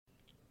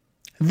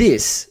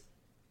This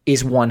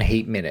is One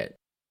Heat Minute.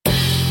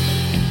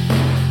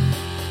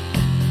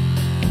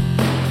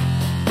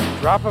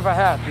 Drop of a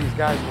hat, these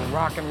guys will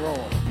rock and roll.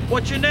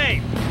 What's your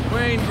name?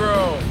 Wayne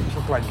Grove.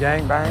 Look like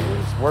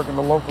gangbangers, working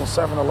the local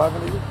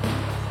 7-Eleven here.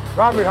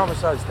 Robbery,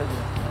 homicides, take it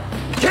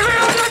out. Give me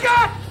all you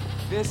got!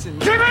 Give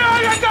me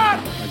all you got!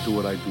 I do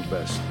what I do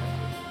best.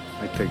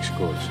 I take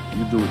scores.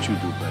 You do what you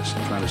do best.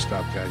 Trying to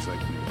stop guys like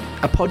me.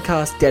 A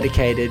podcast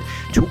dedicated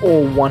to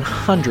all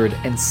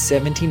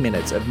 170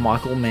 minutes of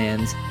Michael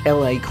Mann's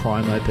LA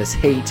crime opus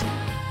Heat,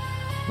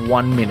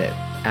 1 minute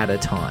at a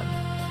time.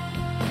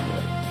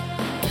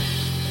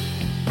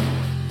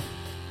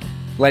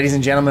 Ladies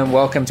and gentlemen,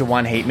 welcome to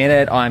One Heat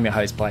Minute. I'm your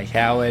host, Blake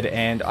Howard,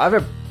 and I have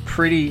a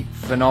pretty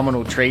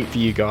phenomenal treat for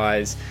you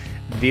guys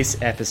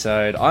this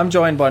episode. I'm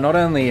joined by not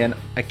only an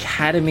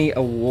Academy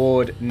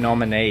Award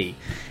nominee,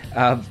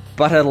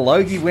 but a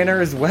Logie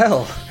winner as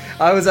well.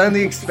 I was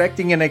only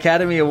expecting an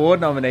Academy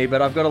Award nominee,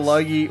 but I've got a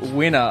Logie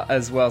winner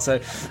as well. So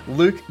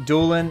Luke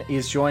Doolan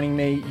is joining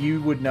me.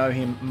 You would know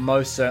him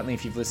most certainly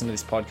if you've listened to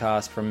this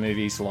podcast from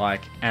movies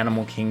like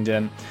Animal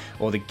Kingdom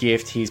or The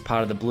Gift. He's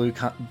part of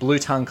the Blue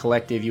Tongue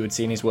Collective. You would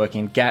see his work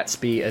in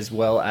Gatsby, as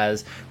well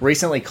as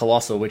recently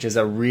Colossal, which is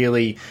a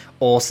really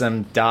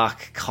awesome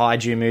dark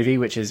kaiju movie,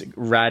 which is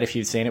rad if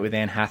you've seen it, with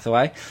Anne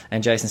Hathaway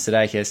and Jason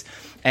Sudeikis.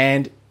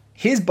 And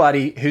his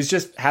buddy, who's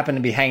just happened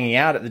to be hanging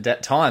out at the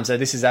time, so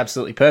this is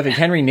absolutely perfect,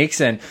 Henry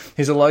Nixon,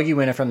 who's a Logie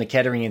winner from The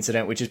Kettering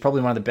Incident, which is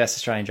probably one of the best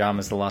Australian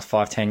dramas of the last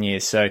 5-10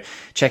 years. So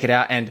check it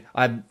out. And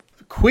I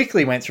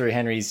quickly went through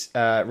Henry's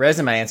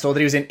resume and saw that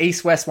he was in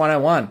East West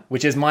 101,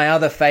 which is my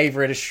other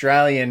favourite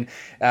Australian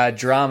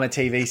drama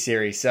TV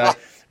series. So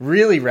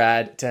really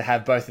rad to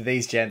have both of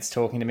these gents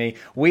talking to me.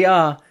 We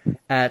are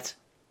at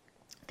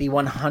the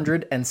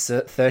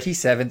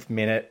 137th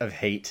minute of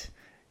Heat.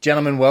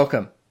 Gentlemen,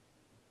 welcome.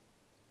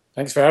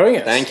 Thanks for having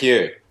us. Thank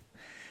you.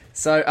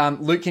 So,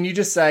 Luke, can you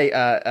just say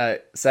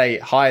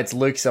hi, it's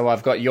Luke, so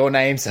I've got your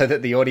name so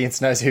that the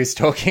audience knows who's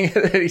talking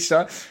at each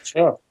time?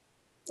 Sure.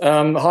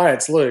 Hi,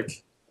 it's Luke.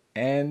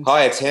 And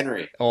hi, it's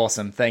Henry.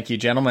 Awesome. Thank you,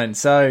 gentlemen.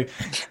 So,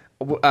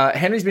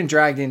 Henry's been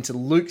dragged into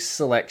Luke's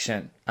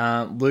selection.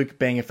 Luke,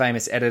 being a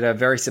famous editor,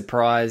 very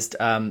surprised.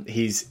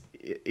 He's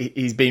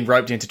been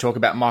roped in to talk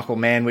about Michael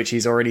Mann, which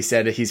he's already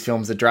said his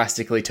films are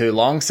drastically too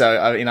long.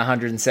 So in a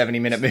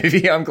 170-minute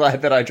movie, I'm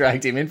glad that I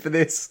dragged him in for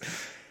this.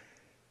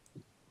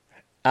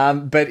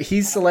 But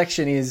his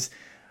selection is,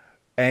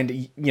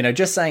 and you know,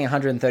 just saying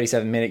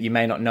 137-minute, you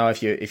may not know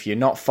if you're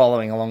not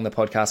following along the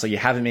podcast or you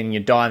haven't been and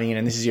you're diving in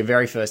and this is your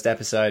very first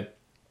episode.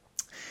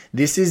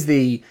 This is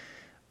the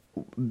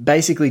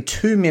basically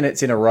 2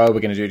 minutes in a row we're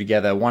going to do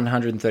together,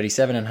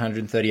 137 and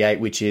 138,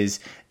 which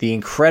is the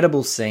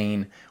incredible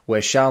scene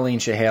where Charlene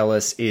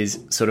Shihalis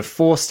is sort of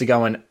forced to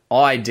go and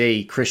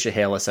ID Chris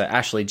Shihalis, so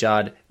Ashley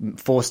Judd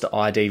forced to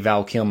ID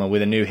Val Kilmer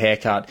with a new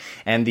haircut,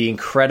 and the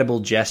incredible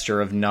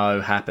gesture of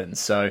no happens.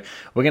 So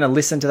we're going to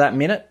listen to that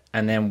minute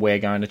and then we're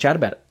going to chat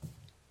about it.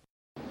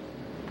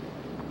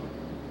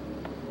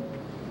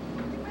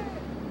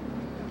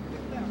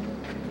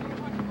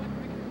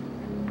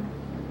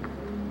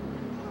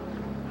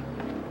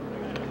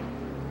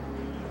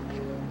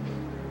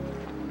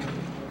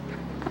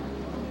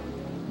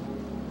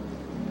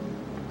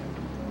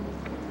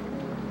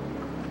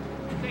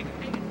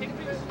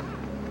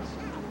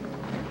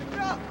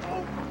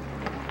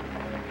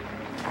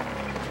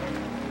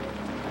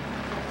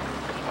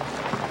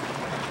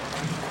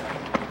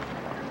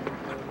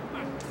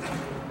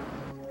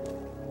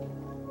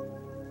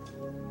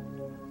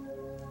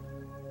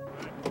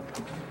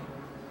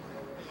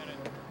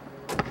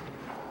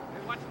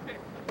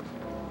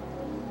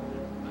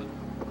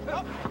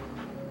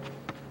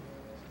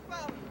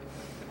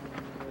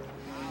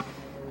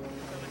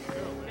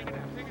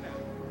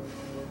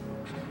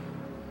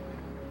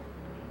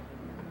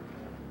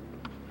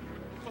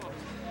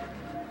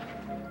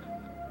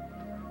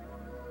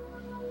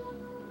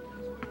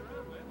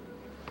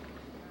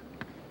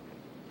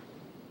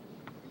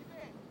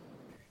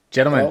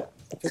 Gentlemen, well,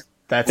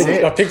 that's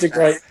it. I picked a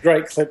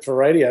great clip for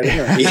radio,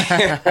 didn't I?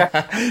 Yeah.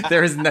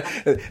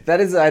 That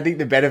is, I think,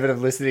 the benefit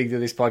of listening to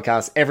this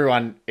podcast.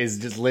 Everyone is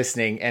just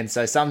listening, and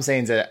so some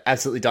scenes are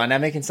absolutely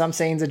dynamic, and some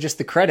scenes are just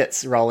the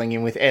credits rolling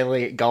in with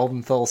Elliot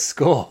Goldenthal's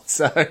score.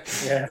 So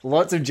yeah.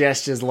 Lots of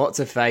gestures, lots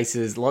of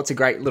faces, lots of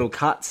great little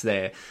cuts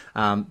there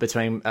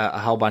between a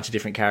whole bunch of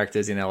different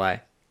characters in LA.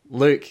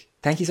 Luke,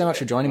 thank you so much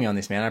for joining me on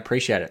this, man. I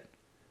appreciate it.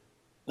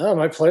 No,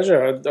 my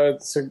pleasure.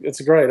 It's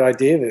a great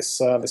idea,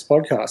 this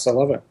podcast. I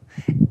love it.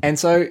 And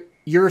so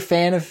you're a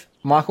fan of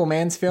Michael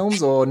Mann's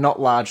films, or not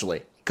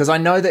largely? Because I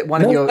know that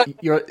one of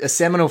a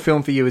seminal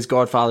film for you is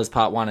Godfathers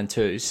Part 1 and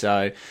 2.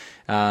 So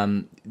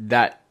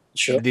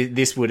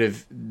this would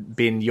have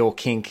been your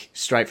kink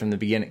straight from the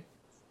beginning.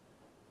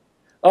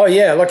 Oh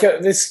yeah, like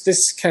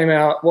this came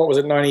out. What was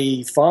it?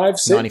 95,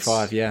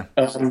 95, yeah.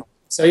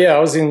 So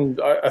yeah,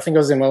 I think I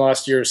was in my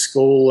last year of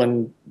school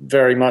and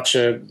very much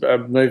a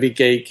movie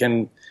geek,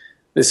 and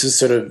this is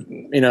sort of,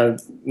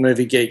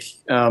 movie geek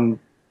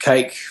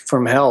cake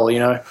from hell,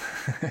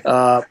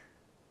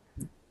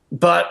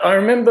 but I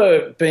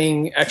remember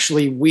being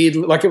actually weird.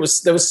 Like there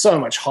was so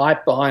much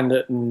hype behind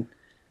it, and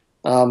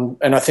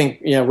I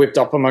think whipped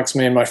up amongst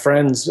me and my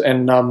friends.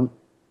 And I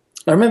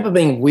remember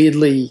being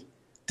weirdly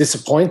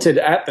disappointed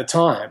at the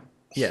time.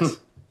 Yes.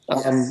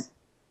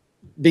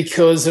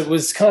 Because it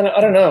was kind of,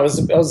 I don't know, I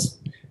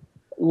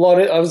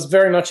was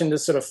very much into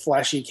sort of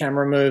flashy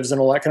camera moves and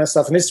all that kind of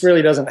stuff, and this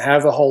really doesn't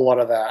have a whole lot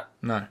of that.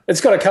 No.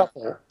 It's got a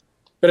couple,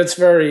 but it's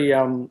very,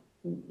 the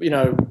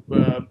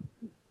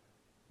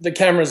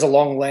camera's a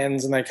long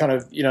lens and they kind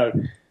of,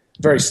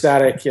 very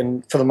static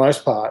and for the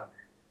most part.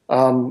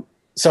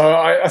 So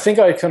I think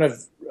I kind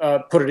of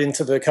put it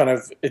into the kind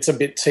of it's a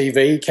bit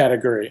TV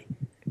category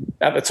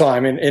at the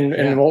time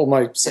in all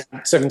my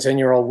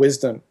 17-year-old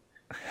wisdom.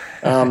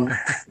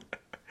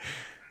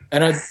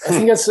 And I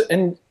think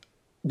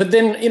but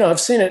then, I've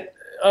seen it,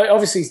 I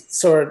obviously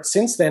saw it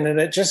since then, and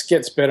it just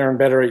gets better and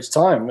better each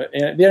time.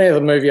 The only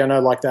other movie I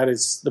know like that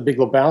is The Big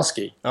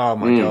Lebowski. Oh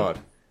my God.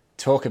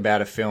 Talk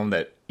about a film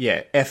that,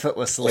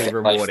 effortefully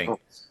rewarding.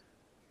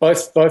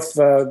 Both,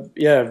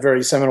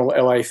 very seminal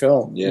LA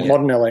film,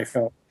 modern LA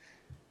film.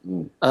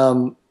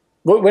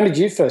 When did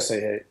you first see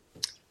it?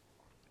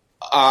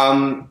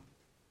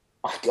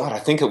 Oh God, I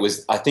think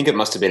it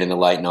must have been in the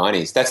late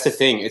 90s. That's the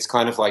thing. It's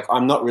kind of like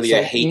I'm not really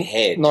a Heat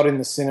head. Not in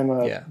the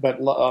cinema, but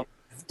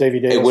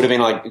DVD. It would have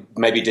been like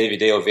maybe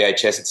DVD or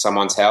VHS at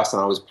someone's house,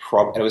 and it was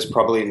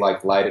probably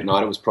like late at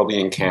night. It was probably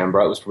in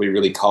Canberra. It was probably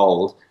really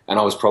cold, and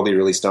I was probably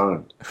really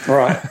stoned.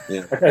 Right.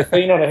 Yeah. Okay, so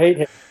you're not a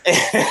Heat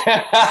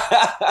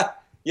head.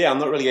 Yeah, I'm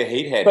not really a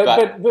Heat head.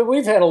 But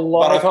we've had a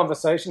lot of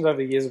conversations over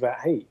the years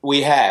about Heat.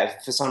 We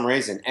have, for some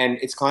reason. And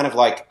it's kind of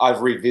like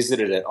I've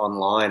revisited it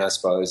online, I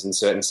suppose, in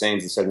certain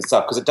scenes and certain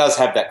stuff, because it does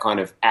have that kind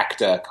of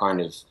actor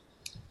kind of,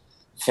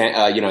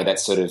 that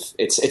sort of,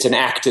 it's an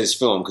actor's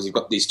film because you've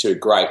got these two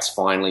greats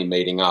finally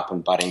meeting up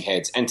and butting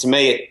heads. And to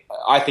me,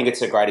 I think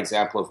it's a great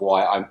example of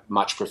why I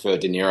much prefer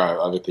De Niro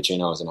over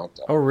Pacino as an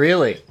actor. Oh,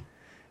 really?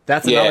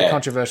 That's another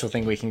controversial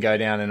thing we can go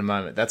down in a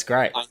moment. That's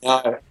great. I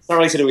know. It's not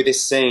really to do with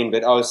this scene,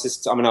 but I was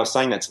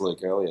saying that to Luke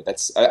earlier.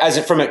 That's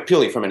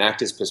purely from an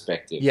actor's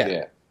perspective.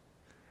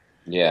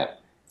 Yeah.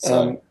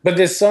 So. But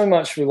there's so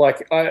much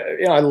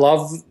I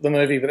love the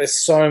movie, but there's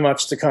so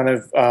much to kind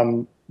of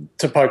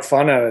to poke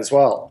fun at as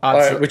well,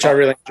 which I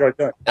really enjoy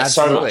doing.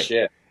 So much,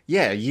 yeah.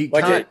 Yeah, you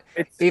can't.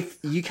 If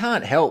you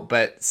can't help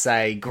but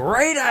say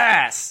 "great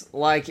ass,"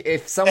 like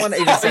if someone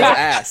even says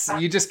 "ass,"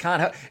 you just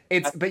can't help.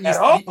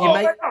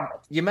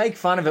 You make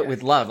fun of it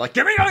with love, like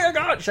 "give me all you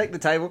got," shake the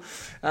table.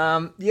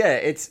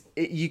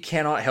 You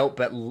cannot help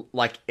but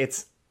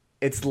it's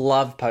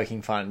love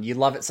poking fun. You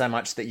love it so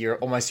much that you're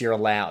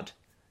allowed.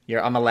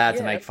 I'm allowed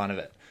to make fun of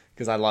it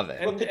because I love it.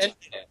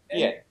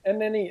 And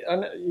then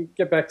you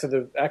get back to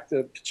the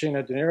actor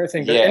Pacino De Niro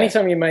thing, but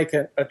anytime you make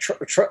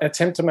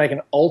attempt to make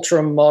an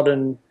ultra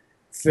modern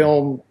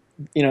film,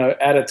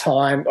 at a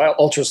time,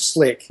 ultra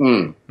slick,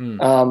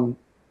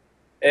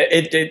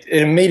 it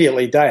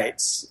immediately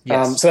dates.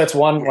 Yes. So that's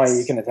one way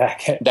you can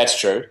attack it. That's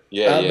true.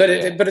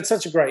 But it's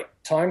such a great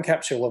time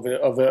capsule of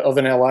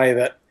an LA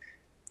that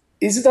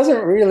it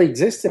doesn't really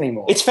exist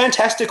anymore. It's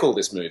fantastical,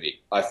 this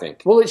movie, I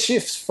think. Well, it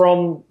shifts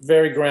from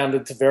very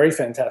grounded to very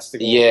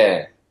fantastical.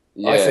 Yeah.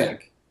 I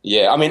think.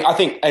 Yeah, I mean, I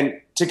think, and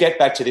to get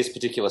back to this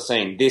particular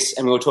scene,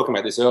 and we were talking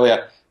about this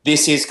earlier,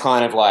 this is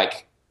kind of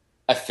like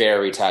a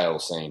fairy tale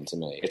scene to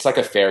me. It's like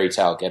a fairy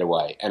tale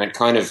getaway, and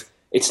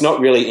it's not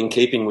really in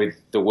keeping with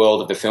the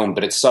world of the film,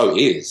 but it so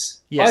is.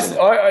 Yes.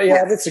 I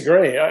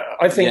disagree.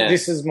 I think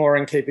this is more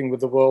in keeping with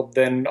the world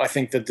than I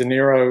think the De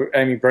Niro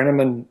Amy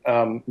Brenneman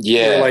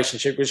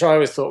relationship, which I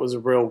always thought was a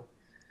real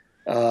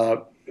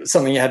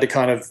something you had to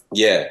kind of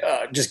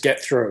just get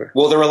through.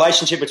 Well, the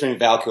relationship between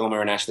Val Kilmer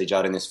and Ashley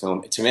Judd in this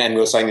film, to me, and we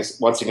were saying this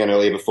once again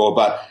earlier before,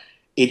 but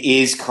it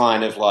is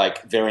kind of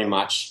like very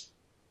much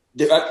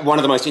one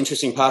of the most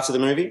interesting parts of the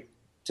movie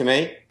to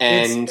me.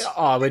 And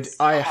I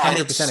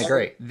 100%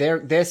 agree.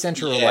 Their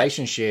central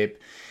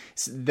relationship.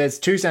 There's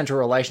two central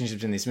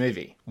relationships in this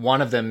movie.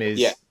 One of them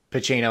is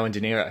Pacino and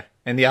De Niro,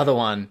 and the other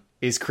one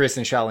is Chris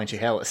and Charlene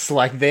Chihelis.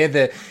 Like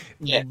they're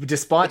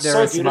despite there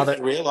are some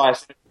other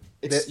realize.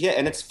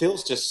 And it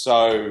feels just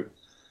so.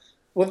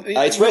 Well,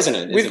 it's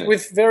resonant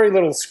with very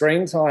little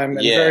screen time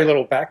and very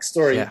little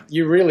backstory. Yeah.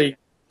 You really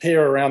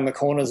peer around the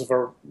corners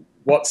of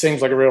what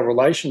seems like a real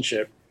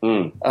relationship,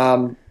 and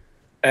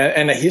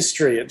a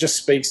history. It just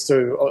speaks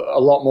to a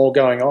lot more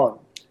going on.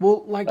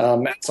 Well,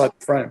 outside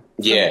the frame.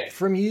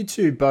 From you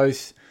two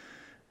both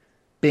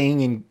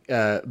being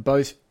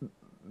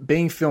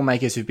being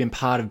filmmakers who've been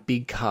part of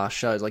big cast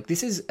shows. Like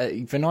this is for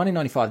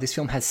 1995. This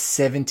film has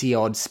 70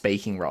 odd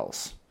speaking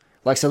roles.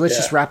 Like, so let's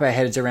just wrap our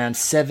heads around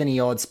 70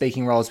 odd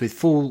speaking roles with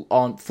full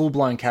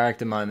blown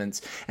character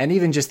moments, and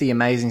even just the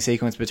amazing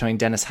sequence between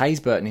Dennis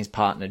Haysbert and his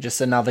partner. Just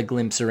another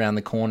glimpse around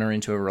the corner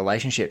into a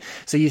relationship.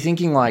 So you're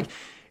thinking like,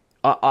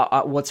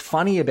 what's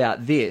funny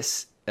about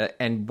this?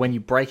 And when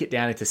you break it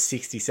down into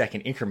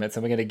 60-second increments,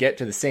 and we're going to get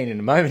to the scene in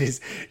a moment,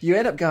 is you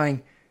end up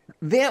going,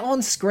 they're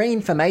on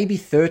screen for maybe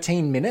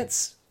 13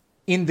 minutes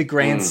in the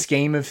grand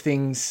scheme of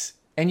things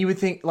And you would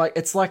think, like,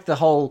 it's like the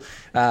whole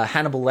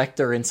Hannibal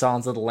Lecter in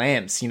Silence of the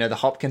Lambs. You know, the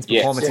Hopkins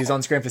performance. He's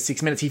on screen for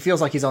 6 minutes. He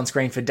feels like he's on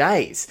screen for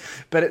days.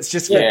 But it's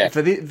just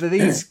for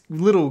these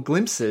little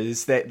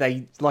glimpses that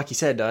they, like you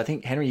said, I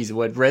think Henry used the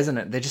word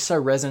resonant. They're just so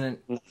resonant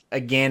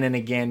again and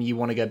again. You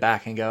want to go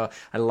back and go,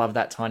 I love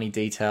that tiny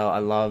detail. I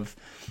love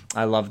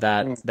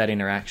that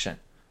interaction.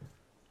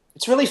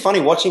 It's really funny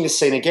watching this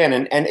scene again,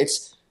 and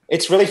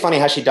it's really funny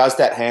how she does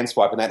that hand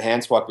swipe, and that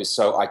hand swipe is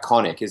so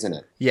iconic, isn't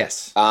it?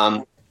 Yes.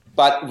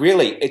 But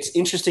really, it's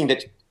interesting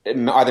that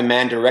either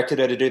Mann directed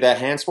her to do that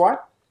hand swipe,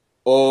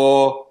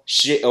 or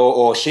she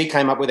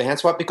came up with a hand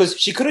swipe, because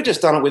she could have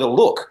just done it with a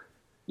look.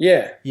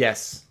 Yeah.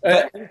 Yes.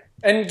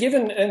 And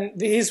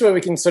here's where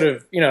we can sort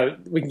of,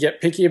 we can get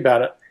picky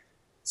about it.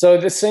 So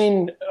the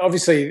scene,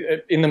 obviously,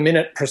 in the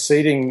minute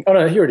preceding, oh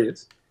no, here it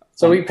is.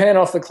 So we pan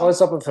off the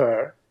close-up of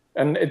her,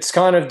 and it's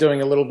kind of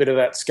doing a little bit of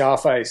that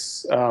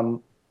Scarface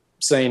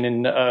scene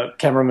in a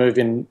camera move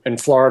in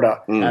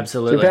Florida.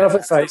 Absolutely. So we pan off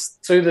her face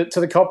to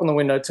the cop in the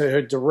window to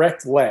her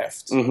direct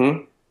left,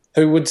 who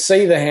would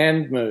see the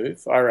hand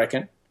move, I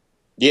reckon.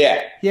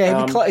 Yeah.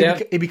 Yeah,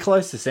 it'd be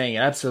close to seeing it,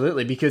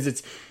 absolutely,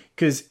 because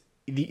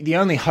the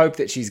only hope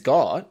that she's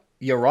got,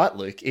 you're right,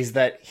 Luke, is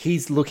that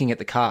he's looking at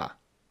the car.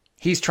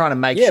 He's trying to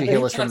make sure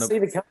Hillis from the... see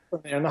the car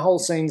from there, and the whole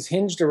scene's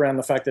hinged around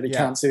the fact that he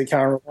can't see the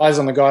car and relies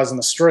on the guys on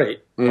the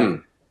street.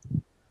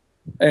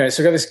 Anyway,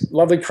 so we've got this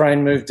lovely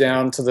crane move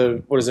down to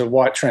the,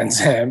 white Trans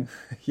Am.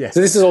 Yes.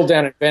 So this is all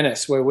down in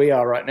Venice, where we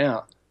are right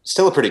now.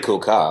 Still a pretty cool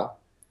car.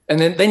 And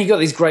then you got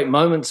these great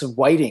moments of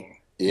waiting.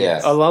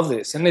 Yeah. I love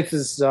this. And this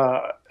is,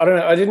 I don't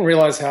know, I didn't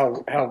realize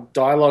how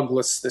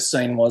dialogueless this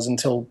scene was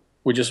until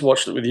we just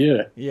watched it with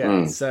you.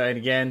 Yeah. So, and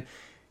again,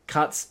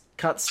 cuts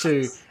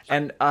to,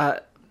 and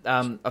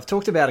I've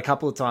talked about a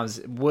couple of times,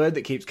 word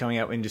that keeps coming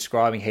up when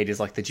describing Heat is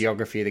like the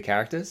geography of the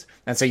characters.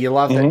 And so you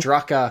love that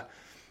Drucker,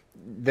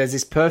 there's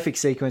this perfect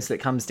sequence that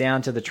comes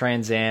down to the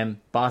Trans Am,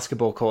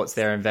 basketball courts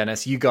there in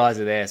Venice. You guys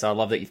are there, so I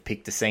love that you've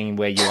picked a scene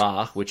where you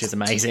are, which is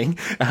amazing.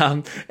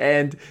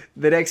 And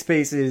the next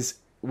piece is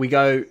we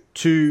go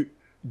to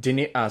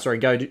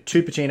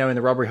Pacino in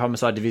the robbery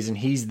homicide division.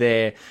 He's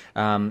there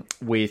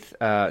with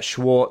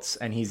Schwartz,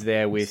 and he's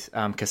there with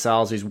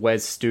Casals, who's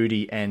Wes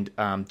Studi, and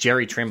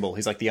Jerry Trimble,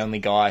 who's like the only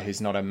guy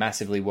who's not a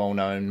massively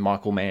well-known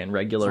Michael Mann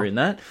regular in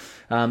that.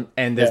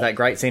 And there's that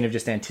great scene of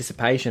just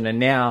anticipation. And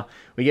now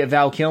we get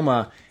Val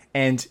Kilmer,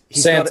 and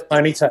he's Sans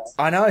ponytail.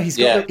 I know he's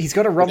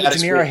got a Robert De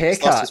Niro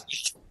haircut.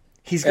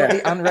 He's got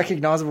the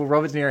unrecognizable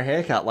Robert De Niro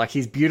haircut. Like,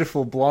 his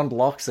beautiful blonde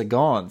locks are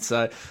gone.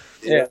 So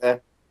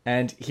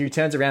and he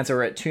turns around, so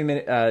we're at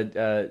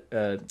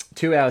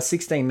 2 hours,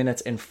 16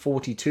 minutes and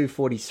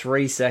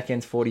 43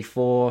 seconds,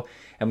 44,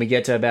 and we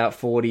get to about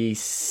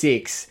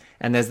 46,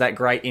 and there's that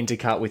great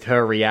intercut with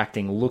her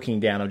reacting, looking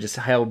down. I've just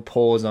held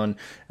pause on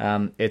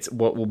it's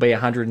what will be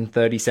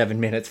 137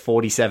 minutes,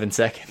 47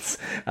 seconds.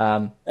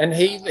 And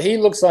he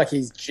looks like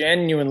he's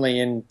genuinely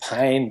in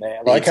pain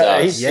there. Like,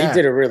 he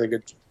did a really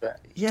good job there.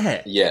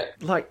 Yeah. Yeah.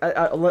 Like,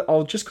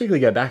 I'll just quickly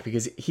go back,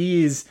 because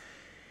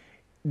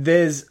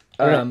there's...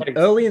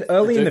 early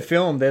in the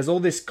film, there's all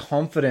this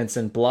confidence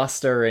and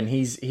bluster, and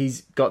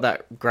he's got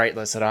that great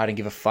 "I don't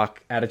give a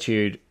fuck"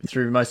 attitude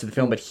through most of the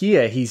film. But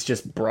here, he's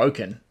just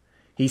broken.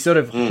 He sort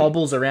of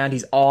hobbles around.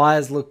 His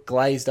eyes look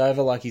glazed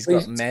over, like he's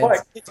got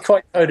meds. He's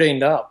quite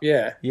codeined up,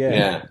 yeah.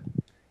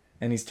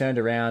 And he's turned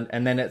around,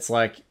 and then it's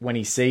like when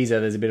he sees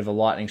her, there's a bit of a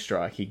lightning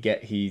strike.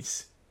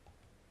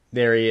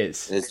 There he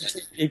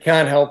is. He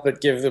can't help but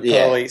give the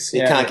pearlies. He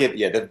can't give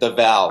the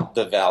Val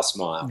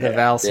smile. The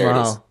Val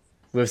smile.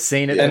 We've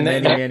seen it for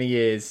many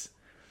years.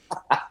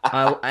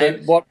 What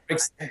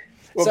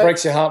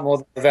breaks your heart more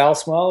than the Val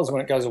smile is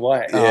when it goes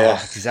away. Yeah,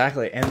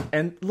 exactly.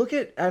 And look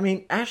at,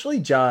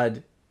 Ashley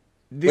Judd.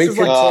 We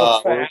could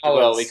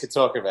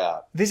talk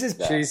about. This is.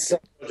 She's so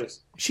gorgeous.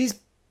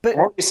 But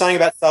what were you saying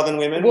about Southern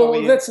women? Well,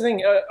 that's the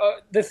thing.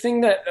 The thing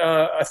that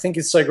I think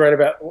is so great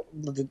about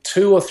the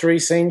 2 or 3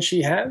 scenes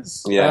she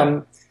has,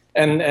 and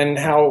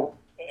how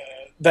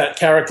that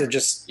character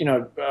just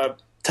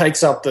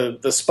takes up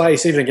the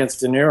space even against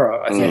De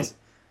Niro. I think.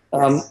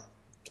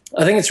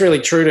 I think it's really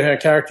true to her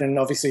character, and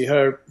obviously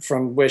her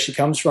from where she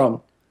comes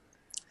from.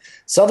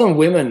 Southern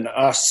women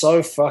are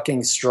so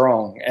fucking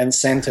strong and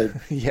centered.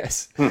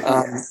 Yes.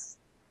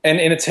 And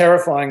in a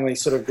terrifyingly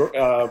sort of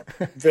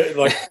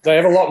like they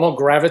have a lot more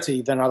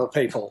gravity than other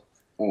people.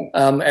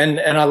 And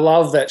I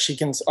love that she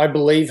can. I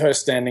believe her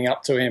standing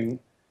up to him,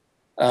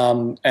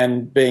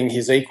 and being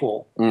his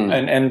equal,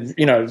 and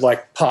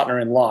like partner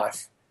in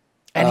life.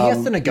 And he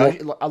has to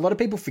negotiate. A lot of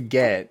people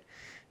forget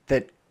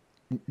that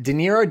De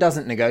Niro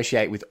doesn't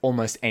negotiate with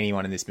almost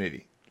anyone in this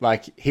movie.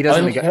 Like, he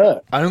doesn't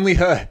negotiate. Only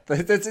her.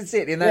 That's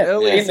it. In that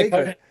earlier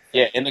sequence.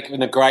 In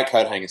the great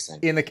coat hanger scene.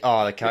 The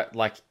coat,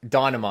 like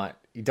dynamite.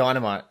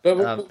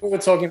 But we were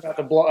talking about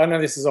the block. I know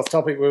this is off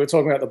topic. We were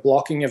talking about the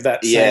blocking of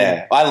that scene.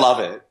 Yeah, I love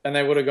it. And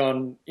they would have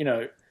gone, I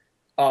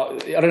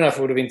don't know if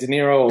it would have been De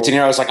Niro. De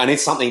Niro was like, I need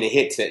something to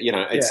hit.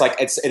 It's like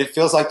it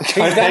feels like the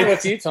coat He's done hanger. it a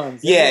few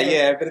times.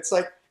 Yeah, but it's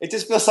like it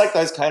just feels like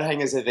those coat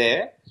hangers are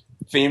there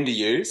for him to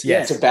use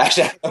Yes. to bash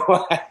out of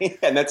the way.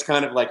 And that's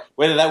kind of like,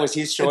 whether that was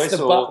his choice It's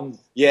the or... button.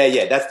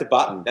 Yeah, that's the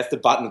button. That's the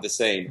button of the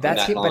scene.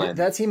 That's on that him, line. but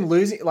that's him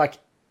losing. Like,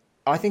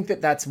 I think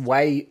that's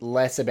way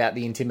less about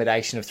the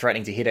intimidation of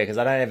threatening to hit her, because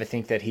I don't ever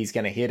think that he's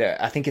going to hit her.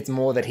 I think it's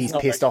more that he's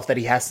pissed off that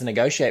he has to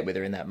negotiate with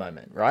her in that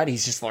moment, right?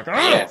 He's just like,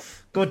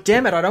 God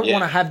damn it, I don't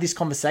want to have this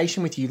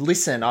conversation with you.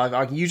 Listen,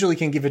 I usually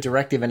can give a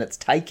directive and it's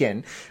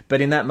taken,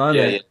 but in that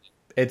moment,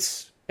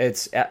 it's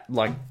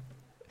like,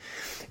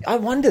 I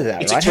wonder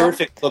that, It's right? a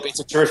terrific it's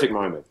a terrific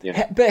moment.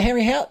 Yeah. But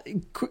Henry,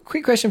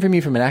 quick question from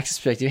you from an actor's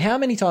perspective. How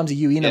many times are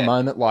you in a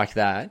moment like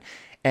that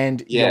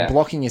and you're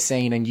blocking a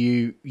scene and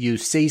you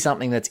see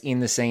something that's in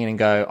the scene and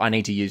go, I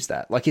need to use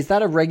that? Like, is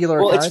that a regular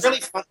occurrence? It's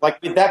really fun.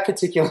 Like, with that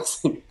particular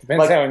thing...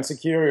 Depends how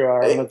insecure you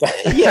are on the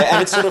day. Yeah,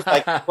 and it's sort of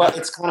like... Well,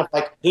 it's kind of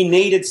like he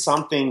needed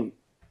something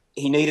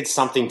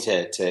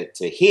to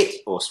hit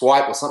or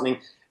swipe or something.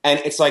 And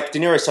it's like, De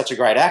Niro's such a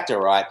great actor,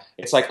 right?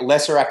 It's like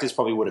lesser actors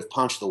probably would have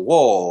punched the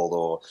wall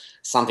or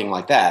something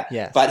like that.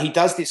 Yeah. But he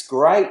does this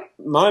great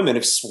moment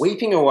of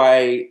sweeping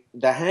away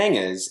the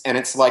hangers, and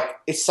it's like,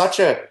 it's such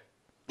a...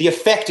 The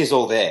effect is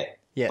all there,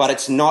 but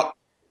it's not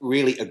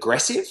really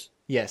aggressive.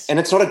 Yes. And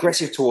it's not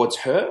aggressive towards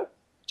her.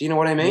 Do you know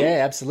what I mean?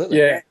 Yeah, absolutely.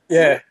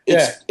 Yeah.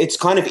 It's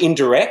kind of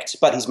indirect,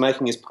 but he's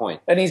making his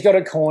point. And he's got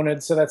it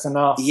cornered, so that's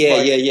enough. Yeah.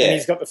 And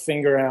he's got the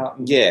finger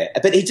out.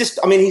 But he's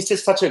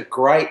just such a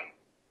great...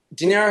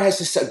 De Niro has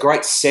just a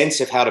great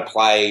sense of how to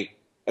play,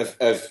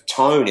 of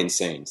tone in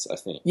scenes, I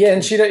think. Yeah,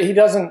 and he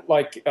doesn't,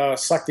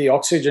 suck the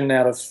oxygen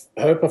out of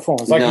her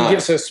performance. Like, he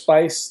gives her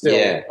space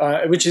still,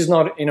 which is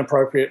not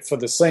inappropriate for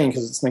the scene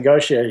because it's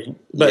negotiating.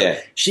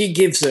 But she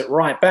gives it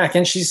right back,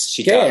 and she's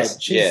scared.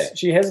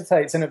 She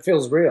hesitates, and it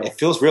feels real. It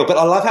feels real. But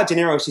I love how De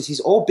Niro says he's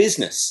all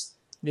business.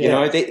 Yeah. You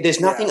know, there's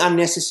nothing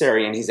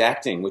unnecessary in his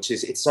acting,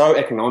 it's so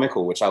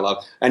economical, which I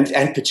love. And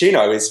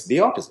Pacino is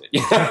the opposite,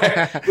 you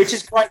know, which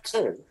is great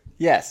too.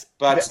 Yes,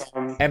 but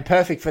and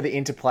perfect for the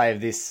interplay of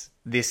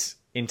this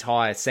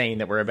entire scene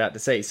that we're about to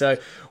see. So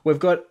we've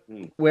got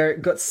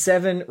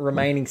 7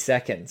 remaining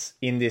seconds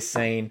in this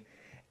scene,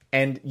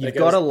 and you've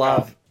got to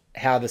love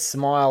how the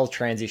smile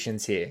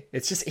transitions here.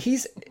 It's just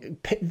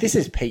this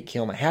is Pete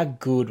Kilmer. How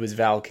good was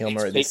Val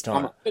Kilmer at this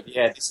time?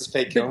 Yeah, this is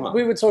Pete Kilmer.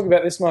 We were talking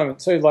about this moment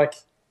too, like.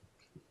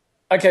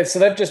 Okay, so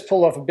they've just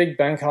pulled off a big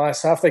bank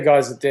heist. Half their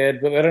guys are dead,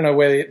 but they don't know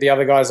where the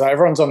other guys are.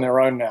 Everyone's on their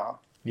own now.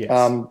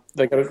 Yes.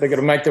 They got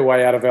to make their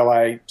way out of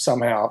LA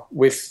somehow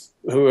with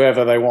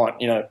whoever they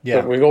want, you know. Yeah.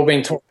 But we've all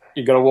been taught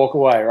you've got to walk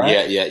away,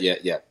 right?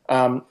 Yeah.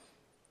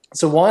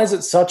 So why is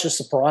it such a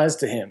surprise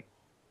to him?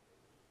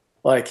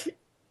 Like,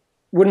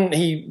 wouldn't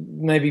he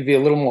maybe be a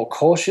little more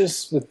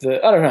cautious with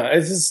I don't know.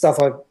 It's just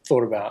stuff I've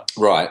thought about.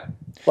 Right.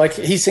 Like,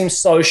 he seems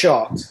so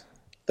shocked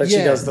that she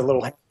does the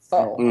little...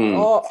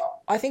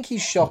 I think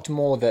he's shocked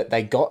more that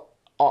they got...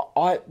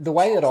 the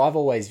way that I've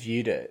always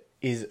viewed it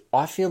is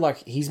I feel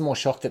like he's more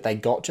shocked that they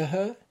got to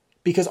her,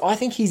 because I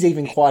think he's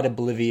even quite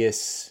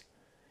oblivious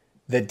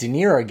that De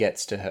Niro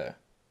gets to her.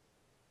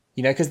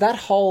 You know, because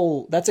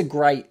that's a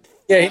great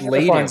he never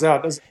lead finds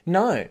out, does he?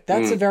 No,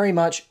 that's a very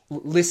much,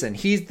 listen,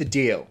 here's the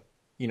deal.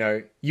 You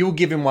know, you'll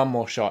give him one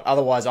more shot.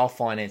 Otherwise, I'll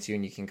finance you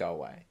and you can go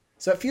away.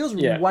 So it feels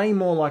way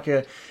more like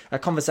a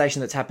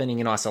conversation that's happening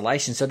in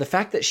isolation. So the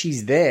fact that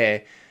she's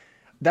there...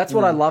 That's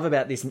what I love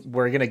about this.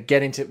 We're going to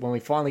get into when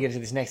we finally get into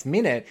this next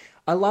minute.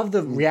 I love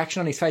the reaction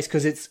on his face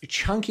because it's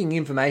chunking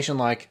information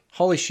like,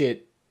 holy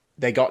shit,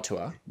 they got to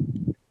her.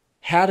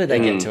 How did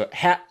they get to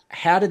her?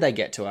 How did they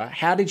get to her?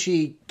 How did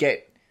she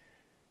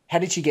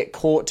get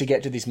caught to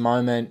get to this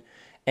moment?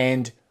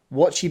 And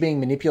what's she being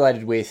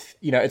manipulated with?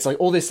 You know, it's like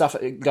all this stuff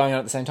going on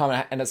at the same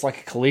time, and it's like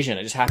a collision.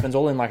 It just happens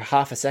all in like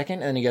half a second,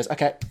 and then he goes,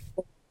 okay.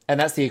 And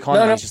that's the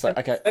economy. No, He's just like,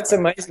 okay. That's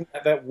amazing,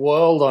 that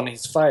world on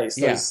his face,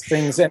 those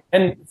things.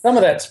 And some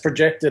of that's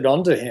projected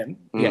onto him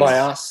by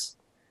us.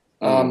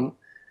 Yeah,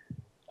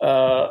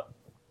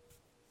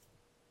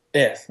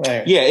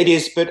 it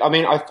is. But I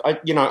mean,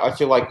 I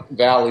feel like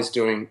Val he's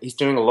doing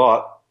a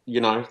lot.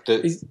 You know,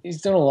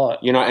 he's doing a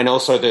lot. You know, and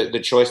also the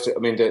choice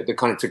the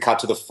kind of to cut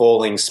to the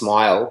falling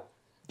smile.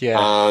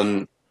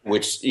 Yeah.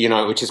 Which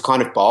is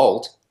kind of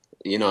bold.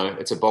 You know,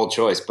 it's a bold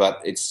choice,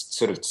 but it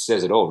sort of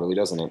says it all, really,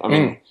 doesn't it? I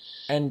mean.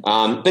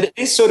 But it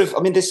is sort of,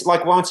 I mean, this,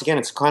 like, once again,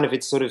 it's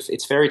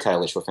fairy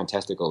tale-ish or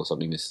fantastical or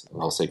something, this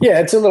whole sequence.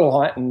 Yeah, it's a little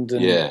heightened.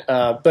 And,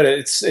 but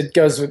it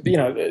goes with, you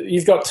know,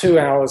 you've got 2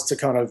 hours to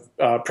kind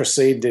of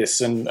proceed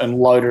this and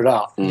load it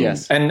up.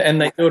 Yes.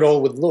 And they do it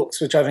all with looks,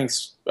 which I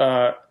think's,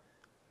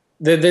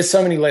 there's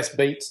so many less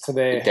beats to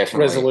their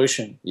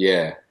resolution.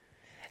 Yeah.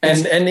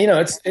 And you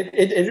know,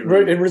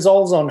 it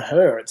resolves on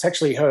her. It's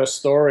actually her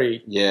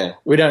story. Yeah.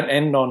 We don't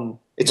end on...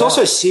 It's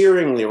also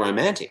searingly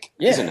romantic,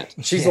 isn't it?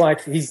 She's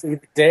like, he's either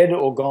dead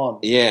or gone.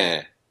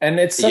 Yeah. And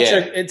it's such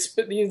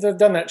they've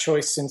done that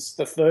choice since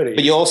the 30s.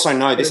 But you also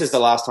know this is the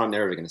last time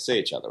they're ever going to see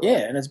each other, right? Yeah,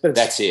 and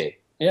that's it.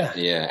 Yeah.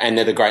 Yeah. And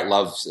they're the great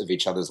loves of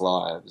each other's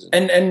lives.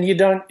 And you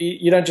don't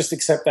just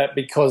accept that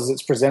because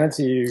it's presented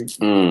to you.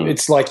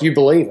 It's like you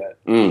believe it.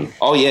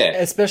 Oh yeah.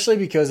 Especially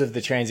because of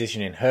the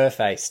transition in her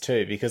face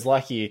too, because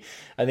I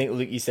think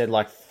Luke, you said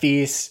like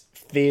fierce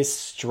fierce,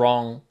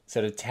 strong,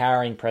 sort of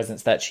towering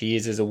presence that she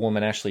is as a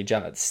woman, Ashley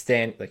Judd,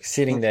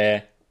 sitting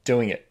there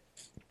doing it.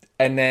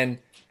 And then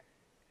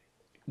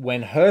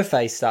when her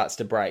face starts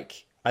to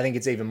break, I think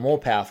it's even more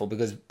powerful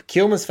because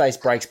Kilmer's face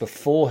breaks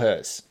before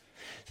hers.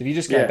 So if you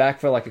just go back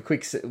for like a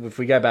quick, if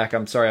we go back,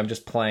 I'm sorry, I'm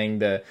just playing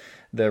the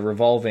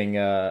revolving,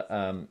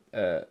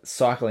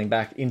 cycling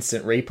back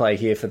instant replay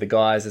here for the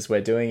guys as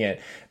we're doing it.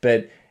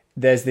 But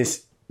there's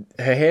this,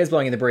 her hair's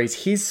blowing in the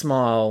breeze. His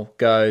smile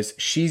goes,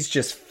 she's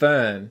just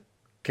firm,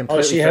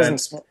 completely firm.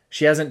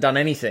 She hasn't done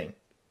anything.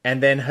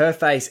 And then her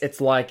face, it's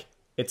like,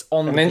 it's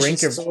on the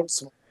brink of,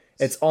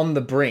 it's on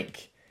the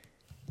brink.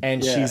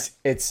 And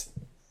it's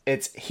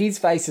his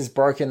face has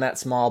broken that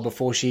smile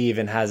before she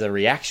even has a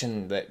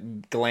reaction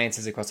that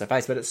glances across her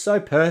face. But it's so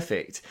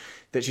perfect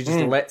that she just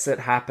lets it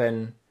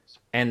happen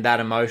and that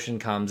emotion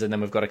comes. And then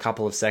we've got a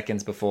couple of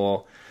seconds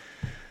before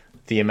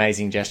the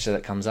amazing gesture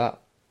that comes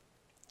up.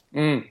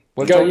 You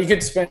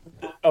could spend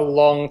a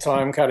long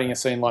time cutting a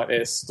scene like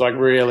this, like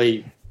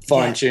really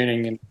fine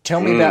tuning. And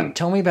tell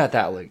me about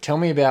that, Luke. Tell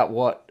me about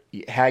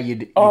how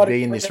you'd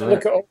be in this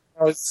room.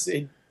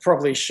 He'd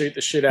probably shoot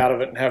the shit out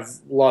of it and have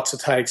lots of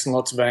takes and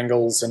lots of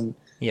angles. And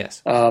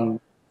yes, I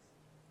don't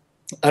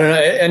know.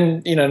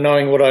 And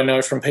knowing what I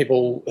know from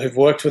people who've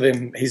worked with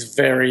him, he's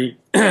very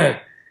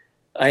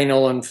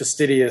anal and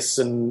fastidious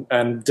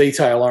and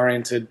detail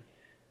oriented.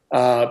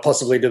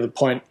 Possibly to the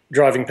point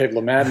driving people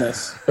to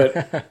madness.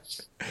 But,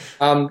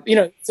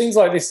 things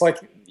like this, like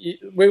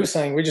we were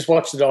saying, we just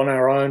watched it on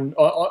our own,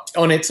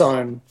 on its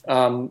own,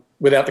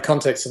 without the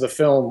context of the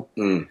film.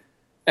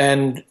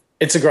 And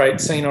it's a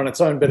great scene on its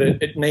own, but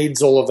it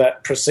needs all of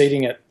that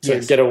preceding it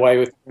to get away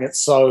with it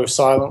so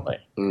silently.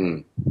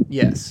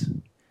 Yes.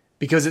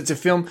 Because it's a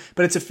film,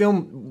 but it's a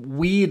film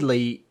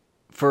weirdly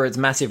for its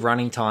massive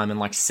running time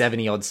and like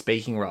 70-odd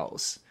speaking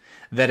roles,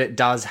 that it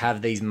does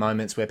have these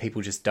moments where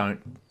people just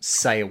don't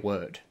say a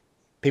word.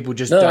 People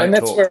just don't talk. And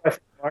that's where I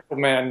think Michael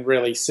Mann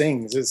really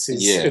sings. It's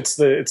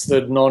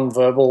the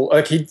non-verbal.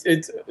 Like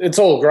it's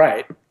all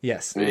great.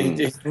 Yes,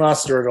 he's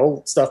master at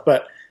all stuff.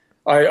 But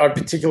I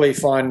particularly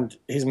find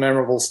his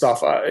memorable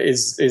stuff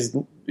is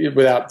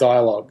without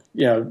dialogue.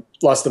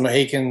 Last of the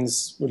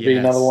Mohicans would be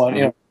another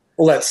one.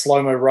 All that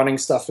slow-mo running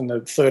stuff in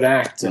the third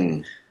act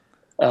and.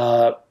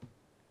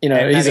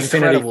 And his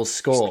incredible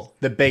score,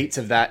 the beats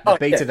of that, of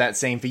that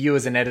scene. For you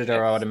as an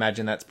editor, I would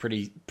imagine that's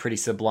pretty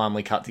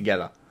sublimely cut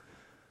together.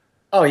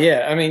 Oh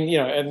yeah, I mean,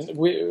 and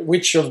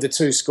which of the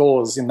two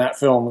scores in that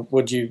film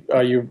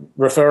are you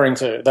referring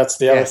to? That's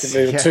the other thing.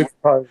 There were two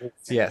composers.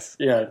 Yes.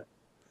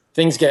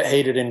 Things get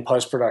heated in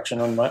post production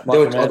on my.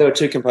 There were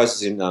two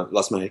composers in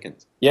Lost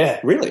Mohicans. Yeah.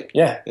 Really?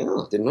 Yeah.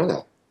 Oh, didn't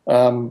know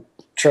that.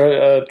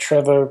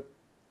 Trevor,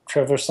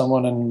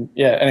 someone, and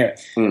anyway.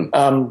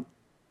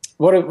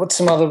 What's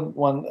some other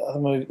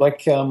movie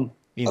like other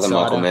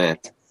Michael Mann?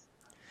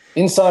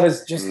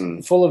 Insider's just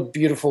full of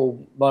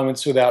beautiful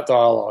moments without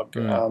dialogue.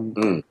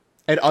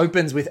 It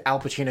opens with Al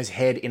Pacino's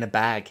head in a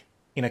bag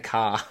in a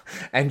car,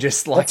 and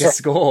just like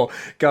score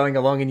going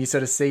along, and you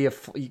sort of see a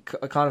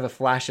kind of a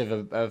flash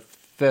of a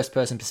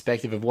first-person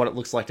perspective of what it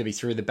looks like to be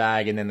through the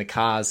bag, and then the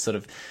car's sort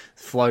of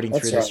floating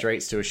through the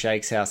streets to a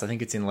sheikh's house. I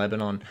think it's in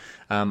Lebanon,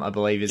 I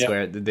believe, is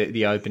where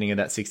the opening of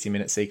that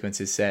 60-minute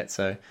sequence is set.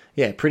 So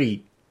yeah,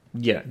 pretty.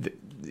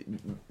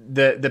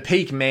 The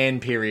peak Mann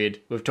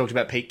period, we've talked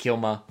about peak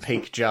Kilmer,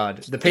 peak Judd.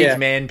 The peak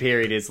Mann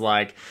period is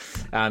like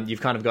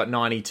you've kind of got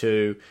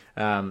 92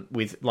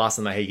 with Last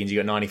of the Mohicans,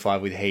 you've got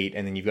 95 with Heat,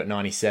 and then you've got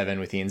 97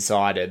 with The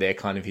Insider. They're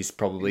kind of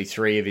probably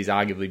three of his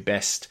arguably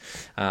best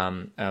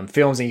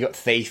films. And you got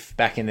Thief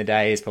back in the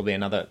day is probably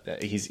another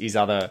his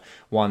other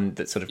one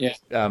that sort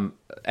of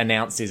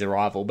announced his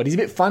arrival. But he's a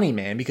bit funny,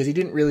 man, because he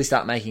didn't really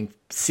start making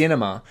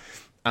cinema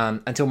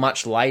until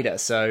much later.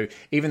 So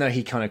even though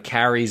he kind of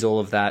carries all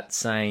of that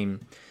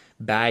same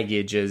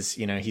baggage as,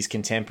 his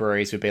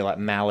contemporaries would be like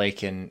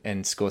Malick and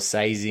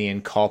Scorsese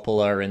and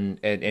Coppola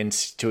and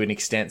to an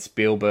extent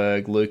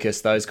Spielberg,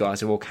 Lucas, those guys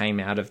who all came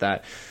out of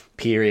that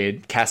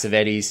period,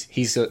 Cassavetes,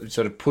 he sort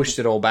of pushed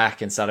it all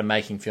back and started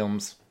making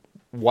films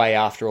way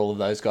after all of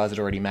those guys had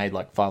already made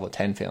like 5 or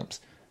 10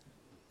 films.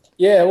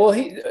 Yeah, well,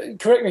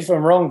 correct me if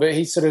I'm wrong, but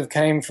he sort of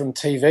came from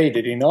TV,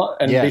 did he not?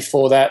 And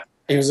before that,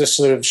 he was a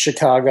sort of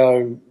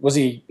Chicago. Was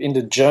he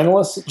into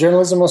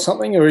journalism or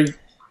something? Or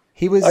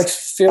he was. I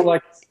feel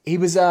like he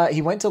was.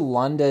 He went to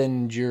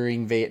London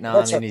during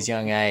Vietnam in his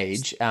young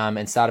age,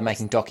 and started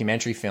making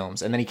documentary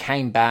films. And then he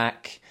came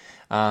back,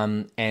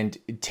 and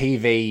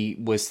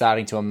TV was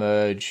starting to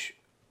emerge.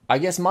 I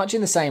guess much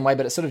in the same way,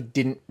 but it sort of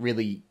didn't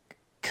really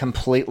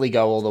completely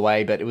go all the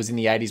way, but it was in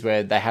the 80s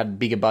where they had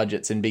bigger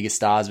budgets and bigger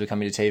stars were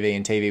coming to TV,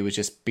 and TV was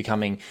just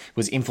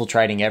was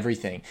infiltrating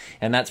everything.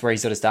 And that's where he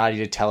sort of started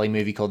a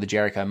telemovie called The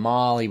Jericho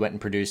Mile. He went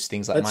and produced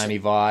things like Miami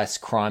Vice,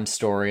 Crime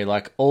Story,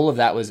 like all of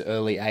that was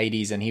early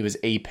 80s, and he was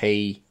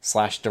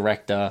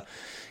EP/director,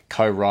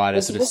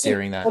 co-writer, sort of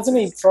steering that. Wasn't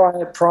he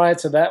prior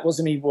to that,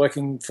 wasn't he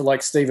working for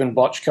like Stephen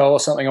Bochco or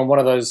something on one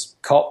of those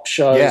cop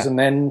shows and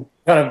then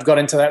kind of got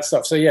into that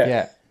stuff? So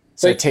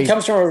So he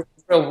comes from a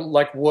real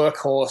like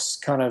workhorse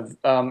kind of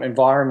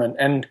environment,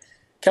 and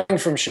coming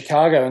from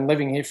Chicago and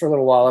living here for a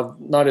little while, I've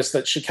noticed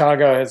that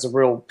Chicago has a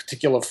real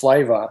particular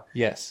flavor.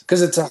 Yes.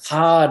 Because it's a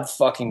hard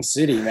fucking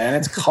city, man.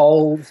 It's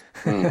cold,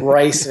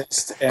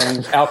 racist,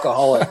 and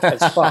alcoholic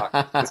as fuck.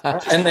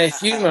 And their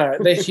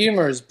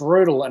humor is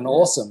brutal and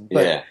awesome,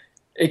 but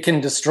it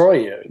can destroy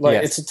you.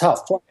 Like it's a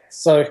tough place.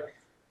 So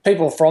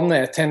people from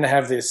there tend to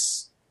have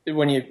this.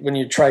 When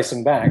you trace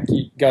them back,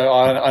 you go,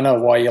 I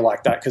know why you're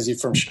like that, because you're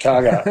from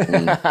Chicago.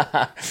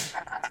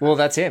 Well,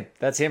 that's him.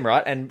 That's him,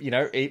 right? And, you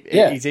know,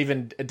 he's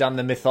even done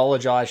the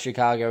mythologized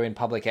Chicago in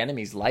Public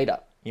Enemies later.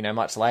 You know,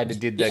 much later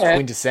did the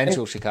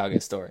quintessential Chicago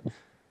story.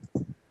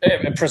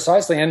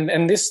 Precisely.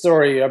 And this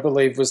story, I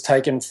believe, was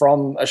taken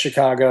from a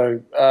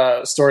Chicago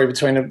story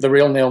between the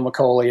real Neil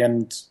McCauley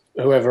and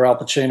whoever, Al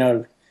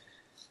Pacino,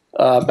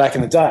 back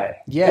in the day.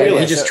 Yeah.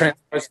 He just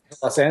transposed to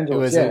Los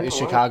Angeles. It was a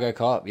Chicago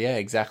cop. Yeah,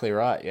 exactly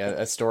right. Yeah,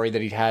 a story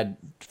that he'd had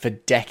for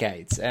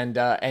decades. And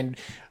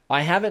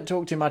I haven't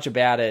talked too much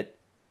about it.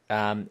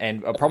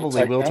 And I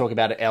probably will talk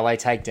about it. LA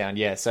Takedown,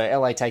 yeah. So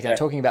LA Takedown,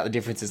 talking about the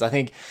differences. I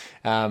think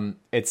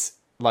it's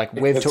like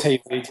we've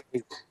TV.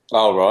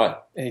 Oh, right.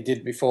 He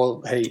did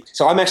before Heat.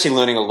 So I'm actually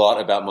learning a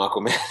lot about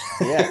Michael Mann.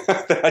 Yeah.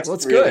 Well,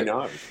 it's good.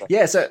 Nice.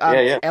 Yeah, so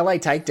LA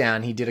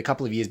Takedown, he did a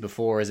couple of years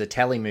before as a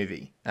telly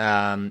movie.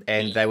 And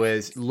they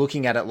were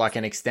looking at it like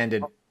an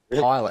extended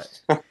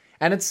pilot.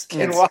 And it's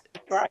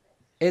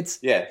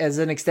as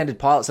an extended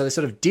pilot. So they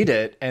sort of did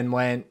it and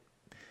went,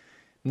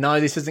 no,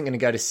 this isn't going to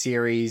go to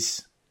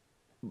series.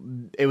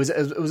 It was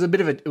a bit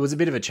of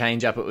a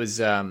change up. It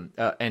was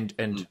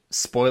and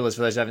spoilers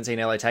for those who haven't seen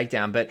LA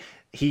Takedown, but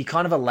he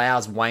kind of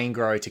allows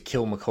Waingro to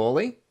kill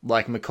McCauley.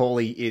 Like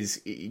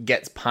McCauley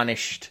gets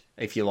punished,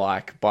 if you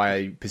like,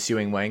 by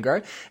pursuing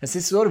Waingro. It's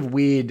this sort of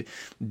weird,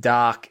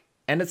 dark,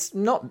 and it's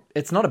not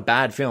a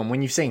bad film.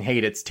 When you've seen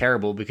Heat, it's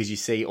terrible because you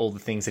see all the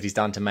things that he's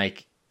done to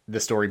make the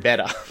story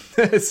better.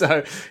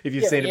 So if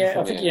you've seen it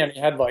before, I think he only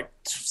had like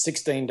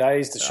 16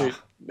 days to shoot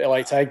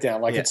LA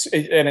Takedown. Like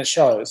it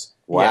shows.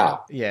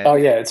 Wow. Yeah. Oh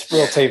yeah, it's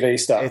real TV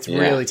stuff. It's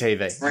really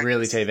TV.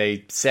 Really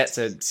TV.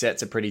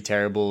 Sets are pretty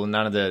terrible.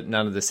 None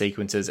of the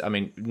sequences. I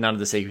mean, none of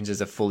the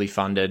sequences are fully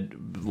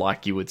funded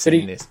like you would see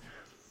in this.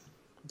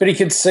 But he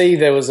could see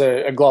there was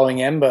a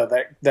glowing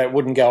ember that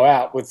wouldn't go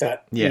out with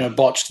that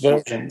botched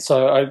version.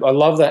 So I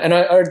love that. And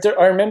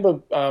I remember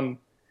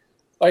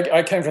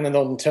I came from the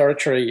Northern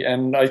Territory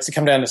and I used to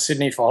come down to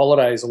Sydney for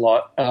holidays a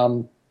lot.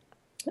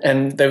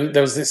 And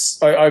there was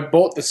this. I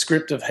bought the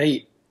script of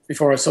Heat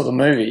before I saw the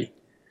movie,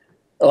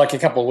 like a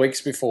couple of weeks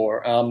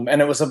before,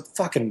 and it was a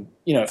fucking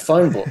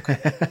phone book.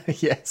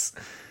 Yes,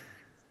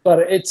 but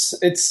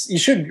it's you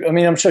should. I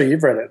mean, I'm sure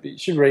you've read it. But you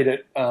should read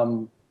it.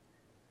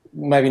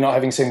 Maybe not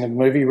having seen the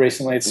movie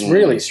recently, it's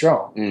really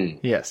strong.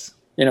 Yes,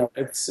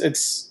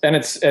 it's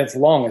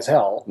long as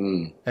hell.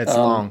 It's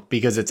long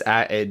because it's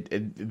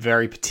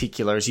very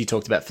particular, as you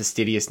talked about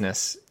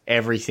fastidiousness.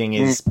 Everything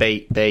is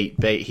beat.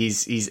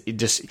 He's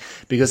just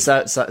because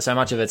so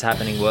much of it's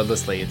happening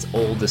wordlessly. It's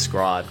all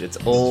described. It's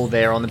all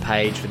there on the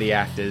page for the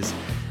actors.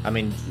 I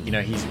mean,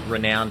 he's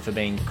renowned for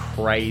being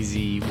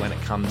crazy when it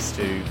comes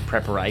to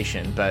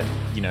preparation, but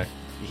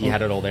he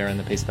had it all there in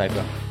the piece of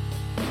paper.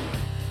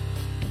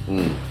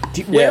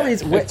 Where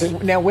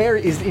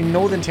is in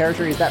Northern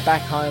Territory? Is that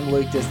back home,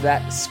 Luke? Does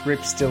that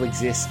script still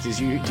exist? Do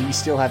you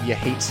still have your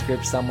Heat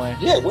script somewhere?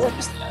 Yeah, where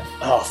is that?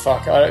 Oh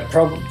fuck!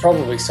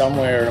 Probably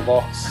somewhere in a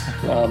box.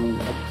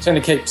 I tend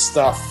to keep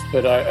stuff,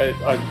 but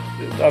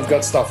I've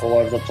got stuff all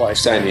over the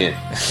place. Same here.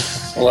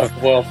 All over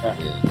the world.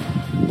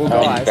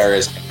 Well,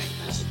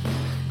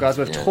 guys,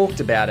 we've talked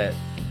about it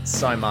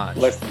so much,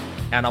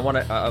 and I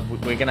want to.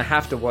 We're going to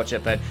have to watch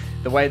it, but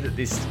the way that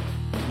this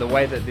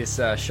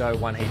show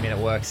One Heat Minute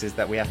works is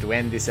that we have to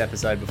end this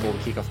episode before we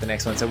kick off the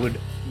next one. So would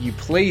you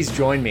please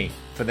join me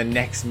for the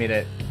next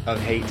minute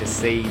of Heat to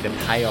see the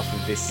payoff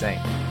of this scene?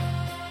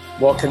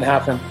 What can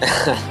happen?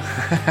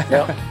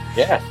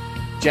 Yeah.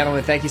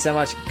 Gentlemen, thank you so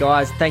much.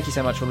 Guys, thank you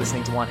so much for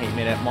listening to One Heat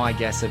Minute. My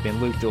guests have been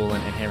Luke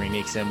Doolan and Henry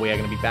Nixon. We are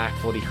going to be back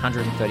for the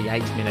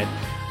 138th minute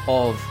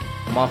of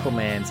Michael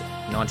Mann's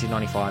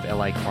 1995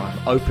 LA crime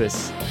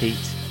opus, Heat,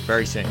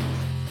 very soon.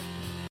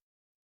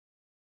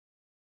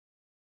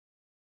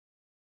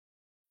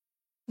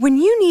 When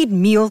you need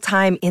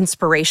mealtime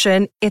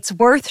inspiration, it's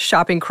worth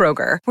shopping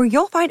Kroger, where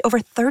you'll find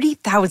over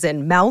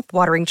 30,000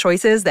 mouth-watering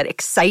choices that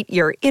excite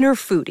your inner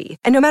foodie.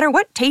 And no matter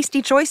what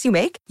tasty choice you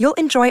make, you'll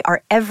enjoy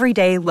our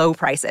everyday low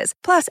prices,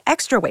 plus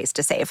extra ways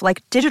to save,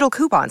 like digital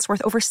coupons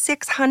worth over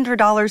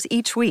 $600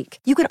 each week.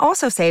 You can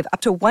also save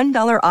up to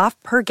 $1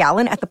 off per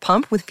gallon at the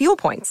pump with fuel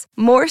points.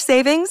 More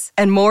savings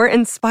and more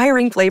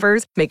inspiring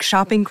flavors make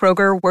shopping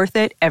Kroger worth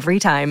it every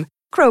time.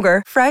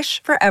 Kroger,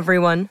 fresh for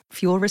everyone.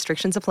 Fuel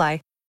restrictions apply.